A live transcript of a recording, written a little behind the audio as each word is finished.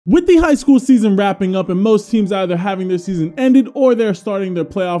With the high school season wrapping up and most teams either having their season ended or they're starting their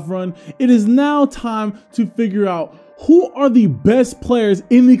playoff run, it is now time to figure out who are the best players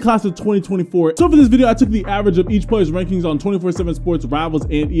in the class of 2024. So for this video, I took the average of each player's rankings on 24/7 Sports, Rivals,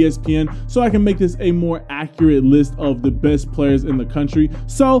 and ESPN so I can make this a more accurate list of the best players in the country.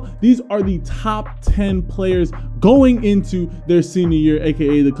 So these are the top 10 players going into their senior year,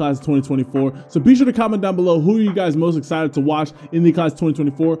 aka the class of 2024. So be sure to comment down below who are you guys most excited to watch in the class of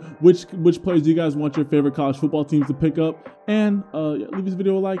 2024. Which players do you guys want your favorite college football teams to pick up? And leave this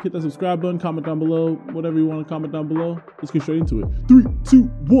video a like, hit that subscribe button, comment down below, whatever you want to comment down below. Let's get straight into it. 3, 2,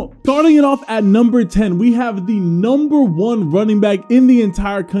 1. Starting it off at number 10, we have the #1 running back in the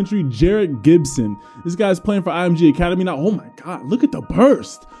entire country, Jarrett Gibson. This guy's playing for IMG Academy now. Oh my God, look at the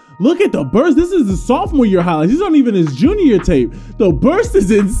burst. Look at the burst. This is the sophomore year highlights. He's not even his junior year tape. The burst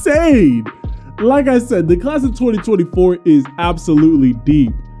is insane. Like I said, the class of 2024 is absolutely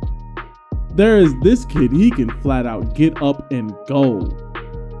deep. There is this kid, he can flat out get up and go.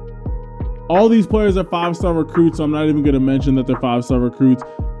 All these players are 5-star recruits, so I'm not even going to mention that they're 5-star recruits.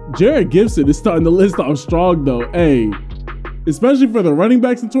 Jarrett Gibson is starting to list off strong though. Hey, especially for the running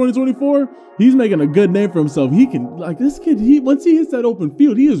backs in 2024, he's making a good name for himself. He can, like this kid, once he hits that open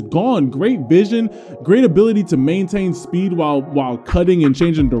field, he is gone. Great vision, great ability to maintain speed while cutting and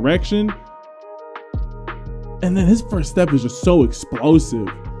changing direction. And then his first step is just so explosive.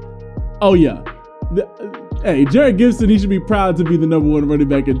 Oh yeah. Hey, Jarrett Gibson, he should be proud to be the #1 running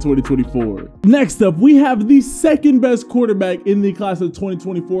back in 2024. Next up, we have the second best quarterback in the class of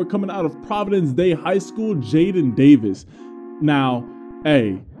 2024 coming out of Providence Day High School, Jaden Davis. Now,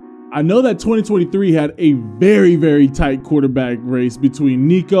 hey, I know that 2023 had a very, very tight quarterback race between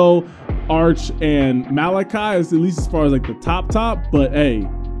Nico, Arch, and Malachi, at least as far as like the top, but hey,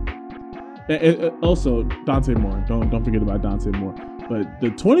 also Dante Moore. Don't forget about Dante Moore. But the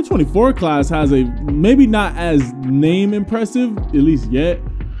 2024 class has a maybe not as name impressive, at least yet,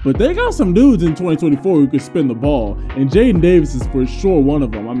 but they got some dudes in 2024 who could spin the ball, and Jaden Davis is for sure one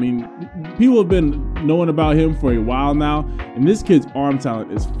of them. I mean, people have been knowing about him for a while now, and this kid's arm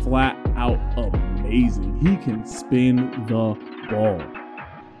talent is flat out amazing. He can spin the ball.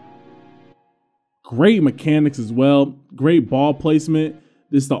 Great mechanics as well, great ball placement.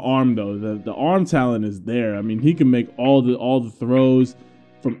 It's the arm though. The arm talent is there. I mean, he can make all the throws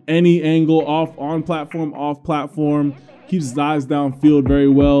from any angle, on platform, off platform. Keeps his eyes downfield very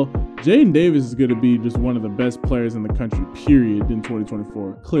well. Jaden Davis is going to be just one of the best players in the country, period, in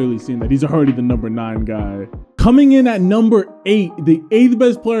 2024. Clearly seeing that he's already the #9 guy. Coming in at number 8, the 8th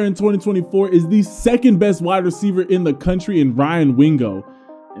best player in 2024 is the 2nd best wide receiver in the country in Ryan Wingo.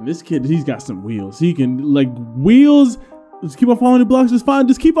 And this kid, he's got some wheels. He can, like, wheels. Just keep on following the blocks, just fine.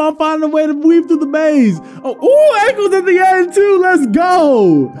 Just keep on finding a way to weave through the maze. Oh, ankles at the end too. Let's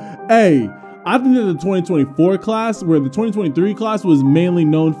go. Hey, I think that the 2024 class, where the 2023 class was mainly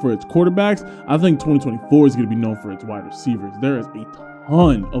known for its quarterbacks, I think 2024 is going to be known for its wide receivers. There is a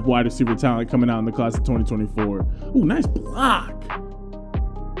ton of wide receiver talent coming out in the class of 2024. Oh, nice block.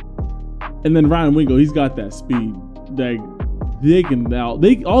 And then Ryan Wingo, he's got that speed.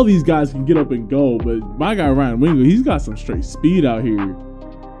 All these guys can get up and go, but my guy Ryan Wingo, he's got some straight speed out here.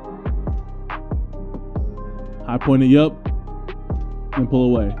 High point it up and pull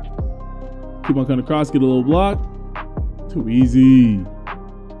away. Keep on coming across, get a little block. Too easy.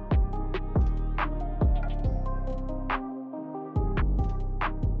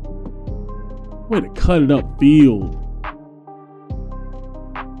 Way to cut it upfield.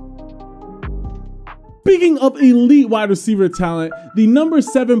 Speaking of elite wide receiver talent, the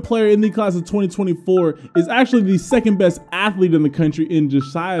 #7 player in the class of 2024 is actually the 2nd best athlete in the country in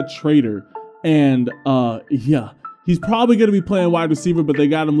Josiah Trader. And yeah, he's probably going to be playing wide receiver, but they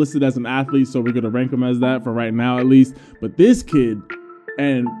got him listed as an athlete, so we're going to rank him as that for right now at least. But this kid,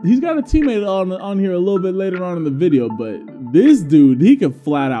 and he's got a teammate on here a little bit later on in the video, but this dude, he can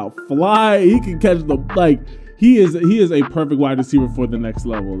flat out fly. He can catch the, like, He is a perfect wide receiver for the next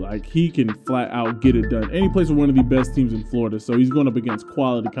level. Like, he can flat out get it done. And he plays for one of the best teams in Florida, so he's going up against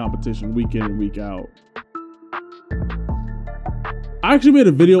quality competition week in and week out. I actually made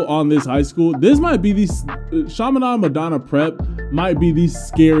a video on this high school. This might be the Chaminade Madonna Prep might be the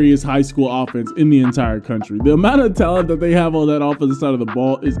scariest high school offense in the entire country. The amount of talent that they have on that offensive side of the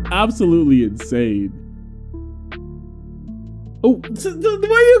ball is absolutely insane. Oh,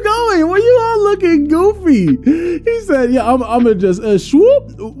 where you going? Where you all looking goofy? He said, yeah, I'm gonna just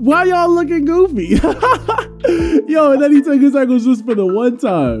swoop. Why y'all looking goofy? Yo, and then he took his ankles just for the one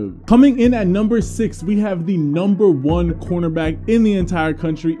time. Coming in at number 6, we have the #1 cornerback in the entire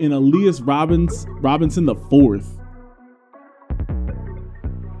country in Elias Robinson the 4th.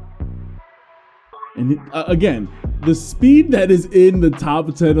 And again, the speed that is in the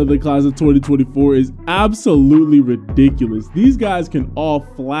top 10 of the class of 2024 is absolutely ridiculous. These guys can all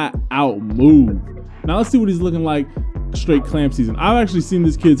flat out move. Now let's see what he's looking like straight clamp season. I've actually seen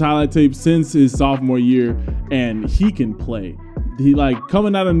this kid's highlight tape since his sophomore year, and he can play. He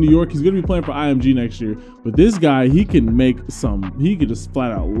coming out of New York, he's gonna be playing for IMG next year. But this guy, he can just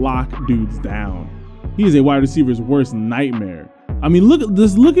flat out lock dudes down. He is a wide receiver's worst nightmare. I mean, look at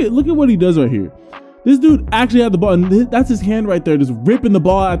this. Look at what he does right here. This dude actually had the ball, and that's his hand right there, just ripping the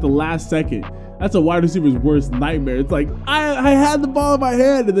ball at the last second. That's a wide receiver's worst nightmare. It's like, I had the ball in my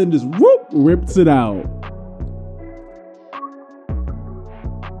hand, and then just whoop, rips it out.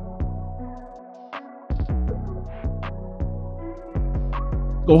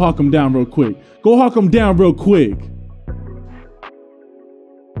 Go hawk him down real quick. Go hawk him down real quick.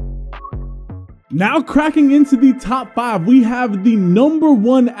 Now cracking into the top 5, we have the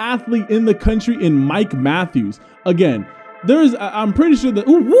 ¡1 athlete in the country in Mike Matthews. Again, I'm pretty sure that,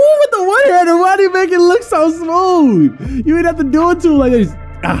 ooh, with the one-hander, why do you make it look so smooth? You ain't have to do it to him like this.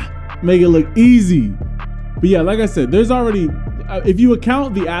 Make it look easy. But yeah, like I said, there's already, if you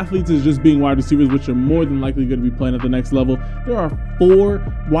account the athletes as just being wide receivers, which are more than likely going to be playing at the next level, there are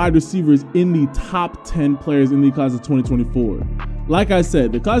 4 wide receivers in the top 10 players in the class of 2024. Like I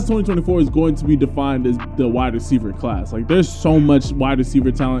said, the class of 2024 is going to be defined as the wide receiver class. Like, there's so much wide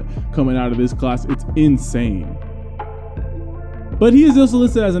receiver talent coming out of this class. It's insane. But he is also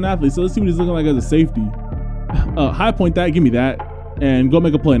listed as an athlete, so let's see what he's looking like as a safety. High point that, give me that, and go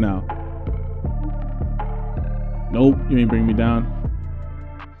make a play now. Nope, you ain't bringing me down.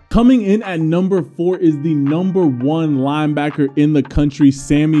 Coming in at number 4 is the #1 linebacker in the country,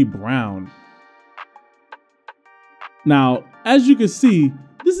 Sammy Brown. Now, as you can see,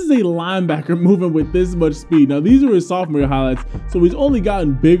 this is a linebacker moving with this much speed. Now, these are his sophomore highlights, so he's only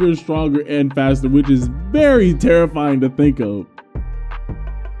gotten bigger, stronger, and faster, which is very terrifying to think of.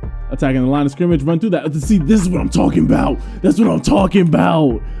 Attacking the line of scrimmage, run through that. See, this is what I'm talking about. That's what I'm talking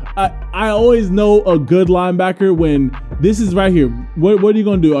about. I always know a good linebacker when this is right here. What are you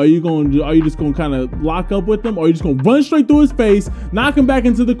gonna do? Are you just gonna kind of lock up with them, or are you just gonna run straight through his face, knock him back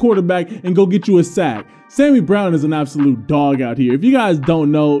into the quarterback, and go get you a sack? Sammy Brown is an absolute dog out here. If you guys don't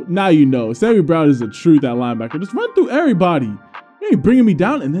know, now you know. Sammy Brown is the truth at linebacker. Just run through everybody. He ain't bringing me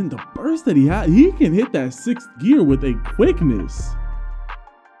down, and then the burst that he had, he can hit that 6th gear with a quickness.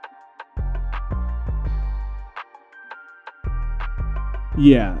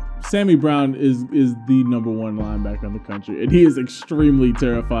 Yeah, Sammy Brown is the #1 linebacker in the country, and he is extremely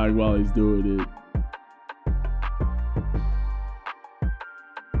terrifying while he's doing it.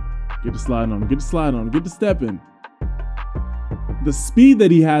 Get the slide on him, get the slide on him, get the step in. The speed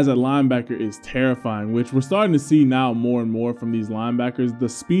that he has at linebacker is terrifying, which we're starting to see now more and more from these linebackers. The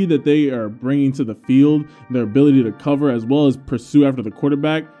speed that they are bringing to the field, their ability to cover as well as pursue after the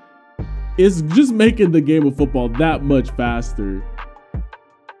quarterback, is just making the game of football that much faster.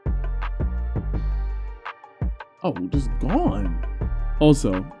 Oh, just gone.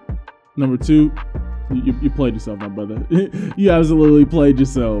 Also, number 2, you played yourself, my brother. You absolutely played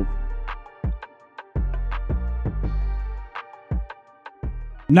yourself.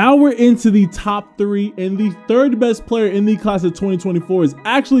 Now we're into the top 3, and the 3rd best player in the class of 2024 is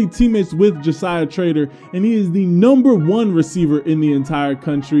actually teammates with Josiah Trader, and he is the #1 receiver in the entire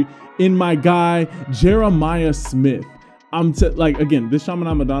country in my guy, Jeremiah Smith. Again, this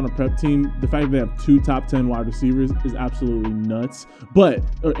Chaminade Madonna prep team, the fact that they have 2 top 10 wide receivers is absolutely nuts.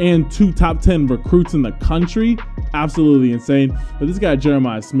 And 2 top 10 recruits in the country, absolutely insane. But this guy,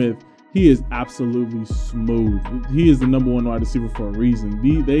 Jeremiah Smith, he is absolutely smooth. He is the #1 wide receiver for a reason.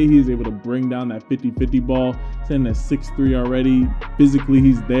 He is able to bring down that 50-50 ball, sending at 6'3" already. Physically,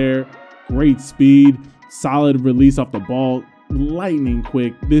 he's there. Great speed, solid release off the ball. Lightning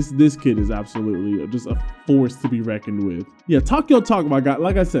quick. This kid is absolutely just a force to be reckoned with. Yeah, talk your talk, my guy.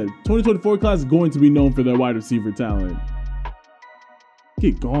 Like I said, 2024 class is going to be known for their wide receiver talent.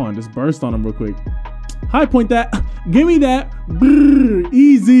 Get going. Just burst on him real quick. High point that. Give me that. Brrr,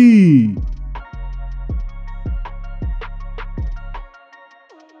 easy.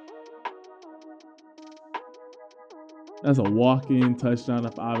 That's a walk-in touchdown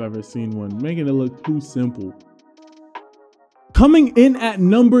if I've ever seen one. Making it look too simple. Coming in at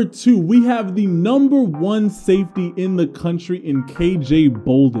number 2, we have the #1 safety in the country in KJ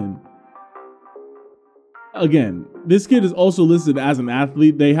Bolden. Again, this kid is also listed as an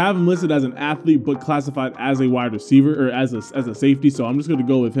athlete. They have him listed as an athlete, but classified as a wide receiver or as a safety. So I'm just going to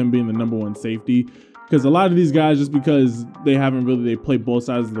go with him being the #1 safety, because a lot of these guys, just because they play both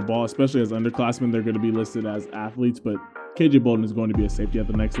sides of the ball, especially as underclassmen, they're going to be listed as athletes. But KJ Bolden is going to be a safety at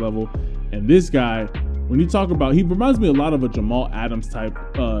the next level. And this guy, when you talk about, he reminds me a lot of a Jamal Adams type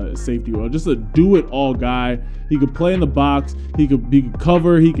safety, or just a do-it-all guy. He could play in the box, he could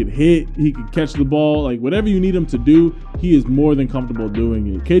cover, he could hit, he could catch the ball. Like, whatever you need him to do, he is more than comfortable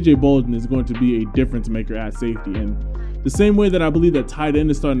doing it. KJ Bolden is going to be a difference maker at safety. And the same way that I believe that tight end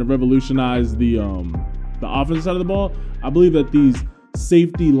is starting to revolutionize the offensive side of the ball, I believe that these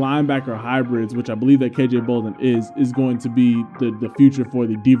safety linebacker hybrids, which I believe that KJ Bolden is going to be the future for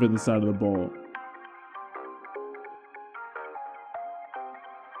the defensive side of the ball.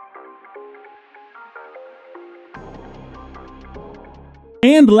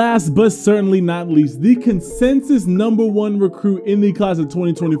 And last but certainly not least, the consensus #1 recruit in the class of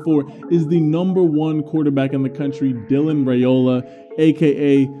 2024 is the #1 quarterback in the country, Dylan Raiola,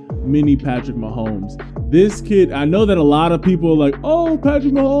 aka Mini Patrick Mahomes. This kid, I know that a lot of people are like, oh,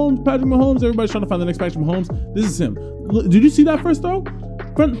 Patrick Mahomes, everybody's trying to find the next Patrick Mahomes. This is him. Did you see that first throw?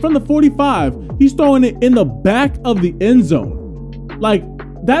 From the 45, he's throwing it in the back of the end zone. Like,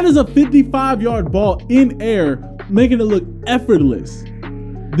 that is a 55-yard ball in air, making it look effortless.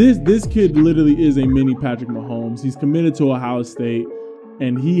 This kid literally is a mini Patrick Mahomes. He's committed to Ohio State,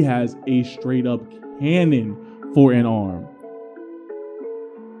 and he has a straight up cannon for an arm.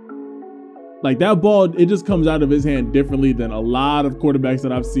 Like, that ball, it just comes out of his hand differently than a lot of quarterbacks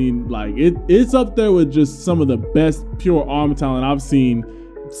that I've seen. Like, it's up there with just some of the best pure arm talent I've seen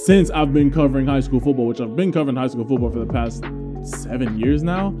since I've been covering high school football, which I've been covering high school football for the past 7 years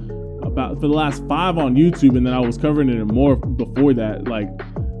now. For the last 5 on YouTube, and then I was covering it more before that. Like,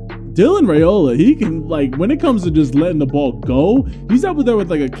 Dylan Raiola, he can, like, when it comes to just letting the ball go, he's up there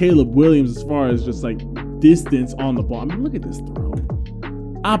with like a Caleb Williams as far as just like distance on the ball. I mean, look at this throw.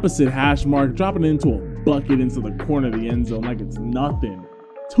 Opposite hash mark, dropping it into a bucket into the corner of the end zone like it's nothing.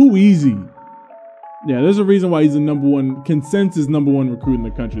 Too easy. Yeah, there's a reason why he's the consensus #1 recruit in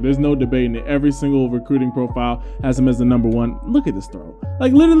the country. There's no debating it. Every single recruiting profile has him as the #1. Look at this throw.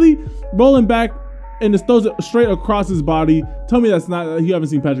 Like, literally rolling back and just throws it straight across his body. Tell me that's not, you haven't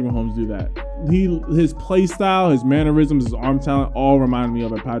seen Patrick Mahomes do that. His play style, his mannerisms, his arm talent all remind me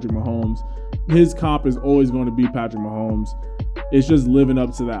of Patrick Mahomes. His comp is always going to be Patrick Mahomes. It's just living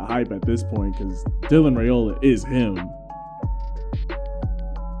up to that hype at this point because Dylan Raiola is him.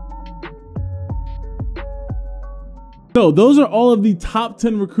 So those are all of the top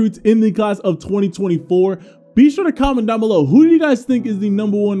 10 recruits in the class of 2024. Be sure to comment down below. Who do you guys think is the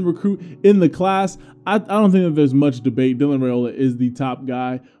 #1 recruit in the class? I don't think that there's much debate. Dylan Raiola is the top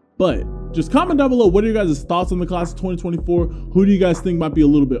guy. But just comment down below. What are your guys' thoughts on the class of 2024? Who do you guys think might be a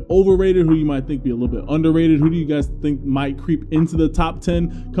little bit overrated? Who you might think be a little bit underrated? Who do you guys think might creep into the top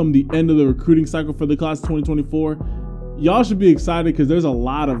 10 come the end of the recruiting cycle for the class of 2024? Y'all should be excited because there's a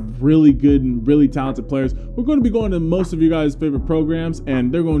lot of really good and really talented players. We're going to be going to most of you guys' favorite programs,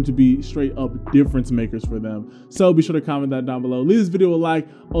 and they're going to be straight up difference makers for them. So be sure to comment that down below. Leave this video a like.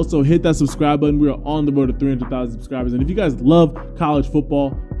 Also, hit that subscribe button. We are on the road to 300,000 subscribers. And if you guys love college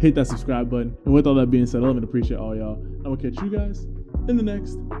football, hit that subscribe button. And with all that being said, I love and appreciate all y'all. I'm going to catch you guys in the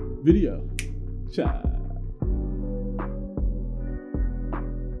next video. Ciao.